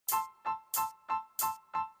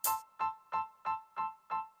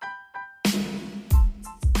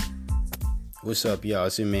What's up, y'all?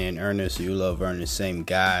 It's your man Ernest. You love Ernest, same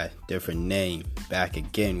guy, different name. Back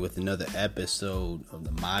again with another episode of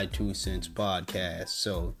the My Two Cents podcast.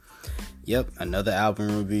 So, another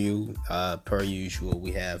album review. Per usual,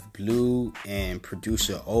 we have Blue and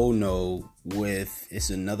producer Ono with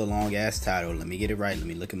it's another long ass title. Let me get it right. Let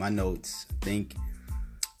me look at my notes. I think,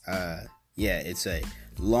 it's a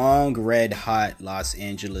Long Red Hot Los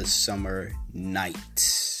Angeles Summer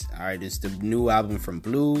Night. All right, it's the new album from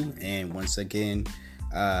Blue, and once again,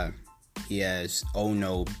 he has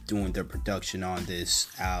Ono doing the production on this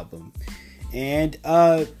album. And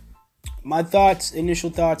my initial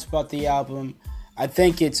thoughts about the album, I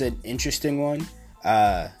think it's an interesting one.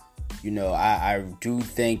 I do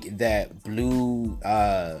think that Blue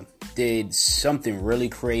did something really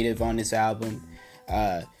creative on this album,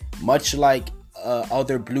 much like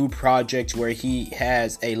other Blue projects where he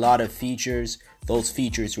has a lot of features. Those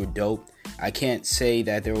features were dope. I can't say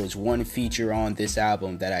that there was one feature on this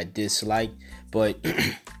album that I disliked, but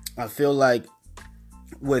I feel like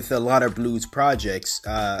with a lot of Blues projects,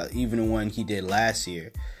 even the one he did last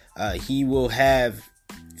year, he will have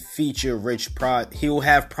he will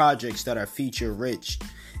have projects that are feature rich,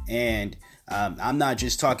 and I'm not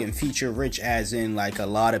just talking feature rich as in like a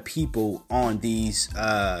lot of people on these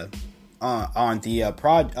on the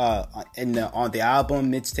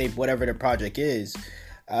album, mixtape, whatever the project is,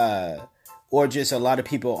 or just a lot of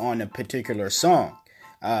people on a particular song.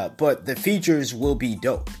 But the features will be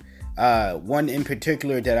dope. One in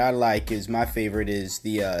particular that I like is my favorite is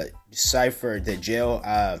the cipher, the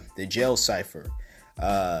jail cipher.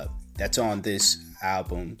 That's on this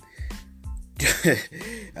album.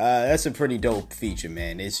 That's a pretty dope feature,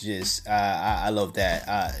 man. It's just I love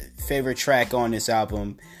that. Favorite track on this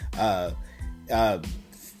album,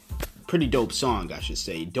 pretty dope song, I should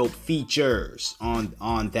say. Dope features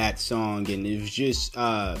on that song, and it was just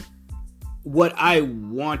what I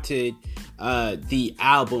wanted the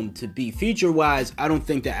album to be. Feature wise, I don't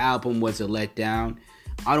think the album was a letdown.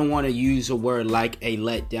 I don't want to use a word like a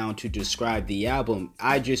letdown to describe the album.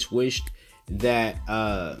 I just wished that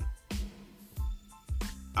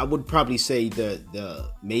I would probably say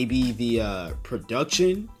maybe the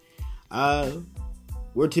production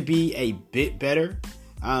were to be a bit better,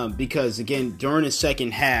 because again, during the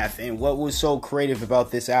second half, and what was so creative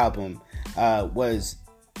about this album was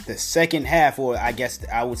the second half, or I guess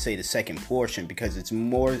I would say the second portion, because it's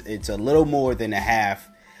a little more than a half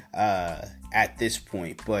at this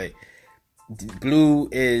point, but Blue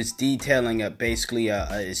is detailing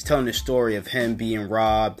is telling the story of him being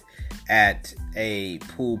robbed at a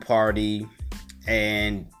pool party,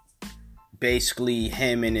 and basically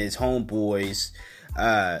him and his homeboys,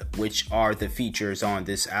 which are the features on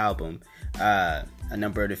this album, a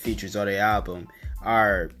number of the features on the album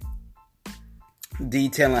are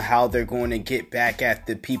detailing how they're going to get back at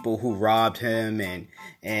the people who robbed him,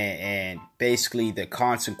 and basically the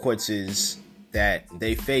consequences that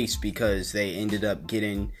they face because they ended up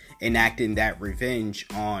enacting that revenge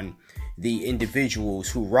on the individuals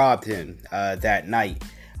who robbed him that night.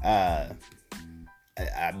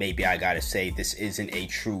 Maybe I gotta say, this isn't a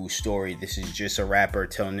true story. This is just a rapper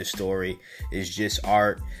telling the story. It's just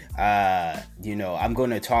art. I'm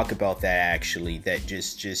going to talk about that actually. That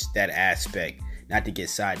just that aspect. Not to get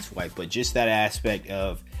sideswiped, but just that aspect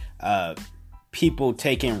of people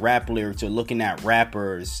taking rap lyrics or looking at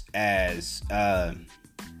rappers as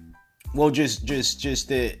just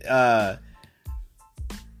the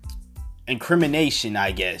incrimination,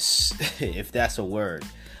 I guess, if that's a word.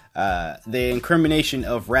 The incrimination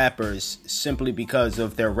of rappers simply because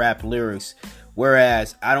of their rap lyrics,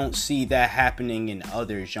 whereas I don't see that happening in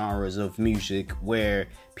other genres of music where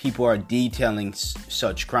people are detailing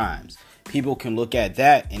such crimes. People can look at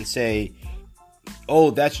that and say,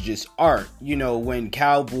 oh, that's just art. When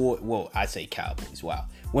I say cowboys, wow.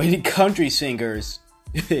 When country singers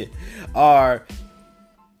are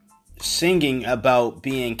singing about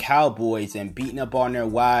being cowboys and beating up on their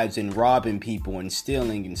wives and robbing people and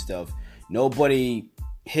stealing and stuff, nobody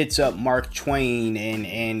hits up Mark Twain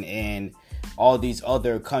and all these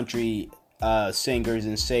other country singers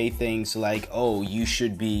and say things like, oh, you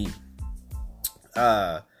should be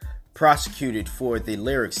prosecuted for the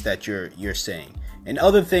lyrics that you're saying, and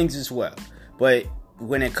other things as well. But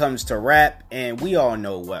when it comes to rap, and we all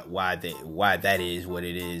know why that is what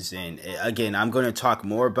it is, and again, I'm going to talk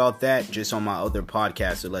more about that just on my other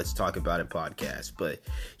podcast, so Let's Talk About It podcast. But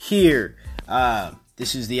here,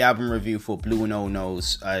 this is the album review for Blue and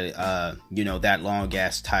Ono's that long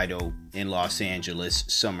ass title, In Los Angeles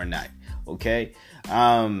Summer Night. Okay,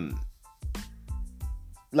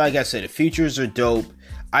 like I said, the features are dope.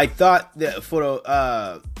 I thought that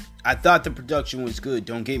I thought the production was good.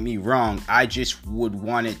 Don't get me wrong. I just would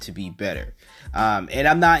want it to be better. And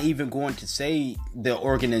I'm not even going to say the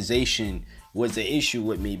organization was the issue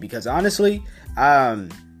with me, because honestly,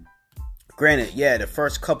 granted, yeah, the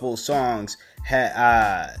first couple of songs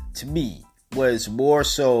had, to me, was more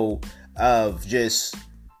so of just.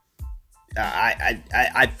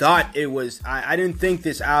 I thought it was. I didn't think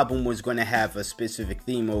this album was going to have a specific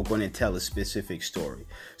theme or going to tell a specific story.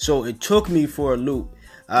 So it took me for a loop.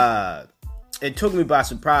 It took me by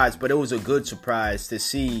surprise, but it was a good surprise to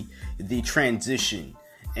see the transition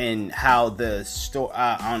and how the story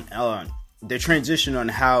on the transition on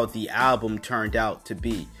how the album turned out to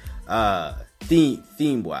be,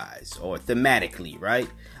 theme wise or thematically, right?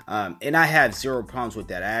 And I have zero problems with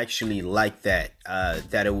that. I actually like that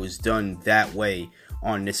it was done that way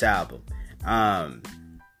on this album.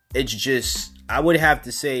 It's just, I would have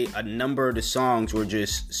to say a number of the songs were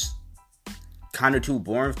just kind of too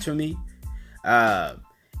boring to me.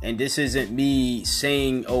 And this isn't me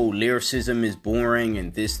saying, oh, lyricism is boring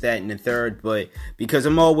and this, that, and the third, but because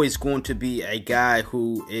I'm always going to be a guy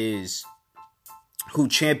who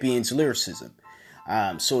champions lyricism.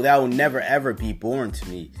 So that will never ever be boring to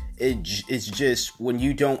me. It's just when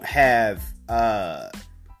you don't have, I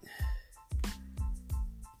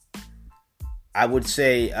would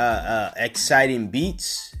say, exciting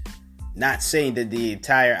beats. Not saying that the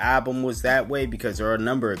entire album was that way, because there are a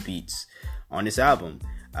number of beats on this album,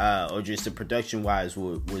 or just the production wise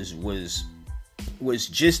was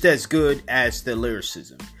just as good as the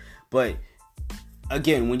lyricism. But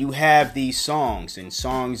again, when you have these songs,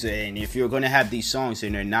 and if you're going to have these songs,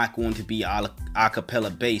 and they're not going to be a cappella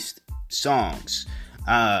based songs,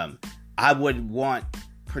 I would want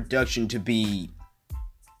production to be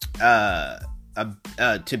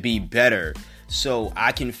better, so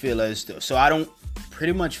I can feel so I don't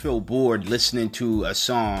pretty much feel bored listening to a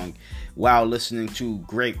song while listening to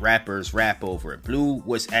great rappers rap over it. Blue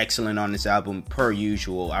was excellent on this album per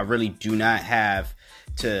usual. I really do not have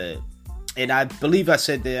to. And I believe I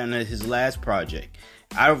said that on his last project.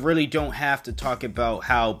 I really don't have to talk about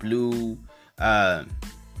how Blue, how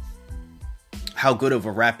good of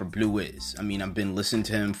a rapper Blue is. I mean, I've been listening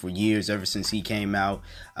to him for years, ever since he came out.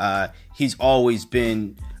 He's always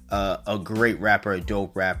been a great rapper, a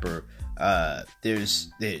dope rapper. There's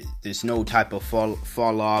no type of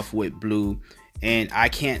fall off with Blue. And I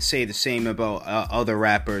can't say the same about other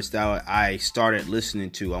rappers that I started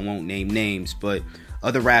listening to. I won't name names, but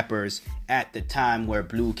other rappers at the time where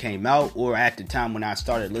Blue came out, or at the time when I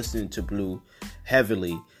started listening to Blue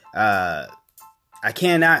heavily, I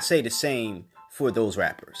cannot say the same for those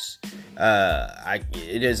rappers.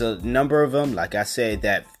 There's a number of them, like I said,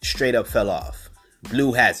 that straight up fell off.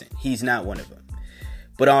 Blue hasn't. He's not one of them.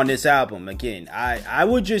 But on this album, again, I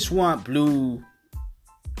would just want Blue.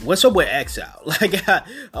 What's up with Exile? Like,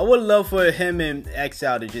 I would love for him and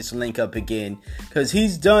Exile to just link up again, because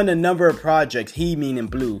he's done a number of projects. He, meaning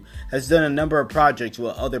Blue, has done a number of projects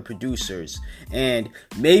with other producers, and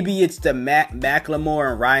maybe it's the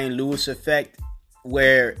Macklemore and Ryan Lewis effect,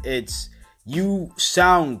 where it's you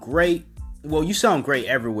sound great. Well, you sound great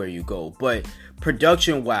everywhere you go, but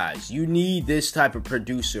production wise, you need this type of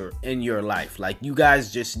producer in your life. Like, you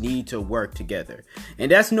guys just need to work together. And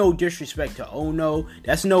that's no disrespect to Ono.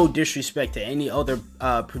 That's no disrespect to any other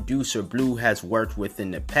producer Blue has worked with in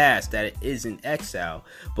the past that isn't Exile.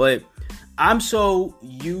 But I'm so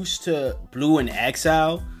used to Blue and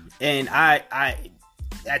Exile, and I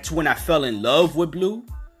that's when I fell in love with Blue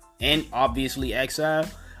and obviously Exile.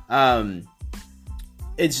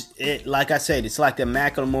 It's like I said, it's like the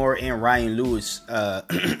Macklemore and Ryan Lewis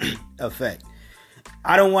effect.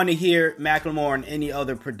 I don't want to hear Macklemore in any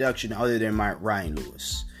other production other than Ryan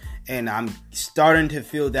Lewis. And I'm starting to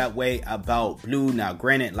feel that way about Blue. Now,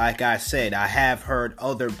 granted, like I said, I have heard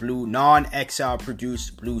other Blue, non-Exile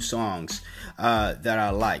produced Blue songs that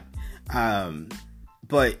I like.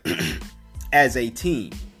 But as a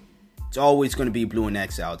team, it's always going to be Blue and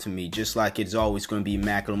Exile to me, just like it's always going to be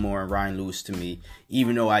Macklemore and Ryan Lewis to me,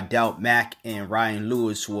 even though I doubt Mac and Ryan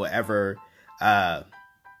Lewis will ever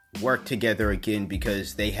work together again,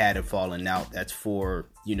 because they had a falling out. That's for,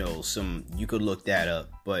 you could look that up.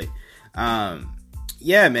 But,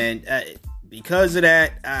 yeah, man, because of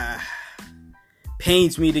that,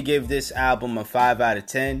 pains me to give this album a 5 out of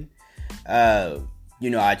 10. I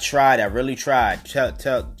really tried.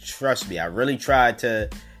 Trust me, I really tried to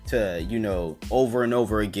over and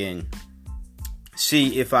over again,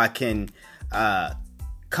 see if I can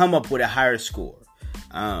come up with a higher score.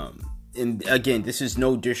 and again, this is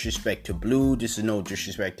no disrespect to Blue. This is no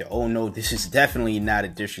disrespect to Oh No. This is definitely not a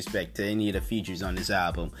disrespect to any of the features on this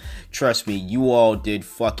album. Trust me, you all did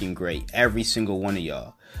fucking great. Every single one of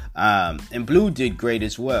y'all. And Blue did great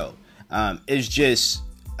as well. It's just,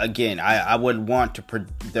 again, I would want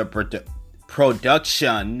the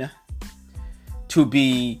production to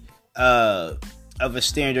be of a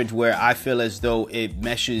standard where I feel as though it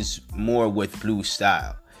meshes more with Blue's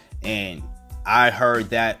style. And I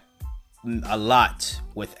heard that a lot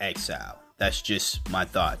with Exile. That's just my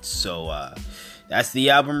thoughts. So that's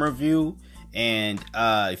the album review. And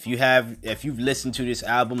if you've listened to this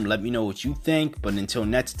album, let me know what you think. But until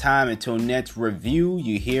next time, until next review,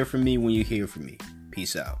 you hear from me when you hear from me.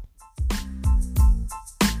 Peace out.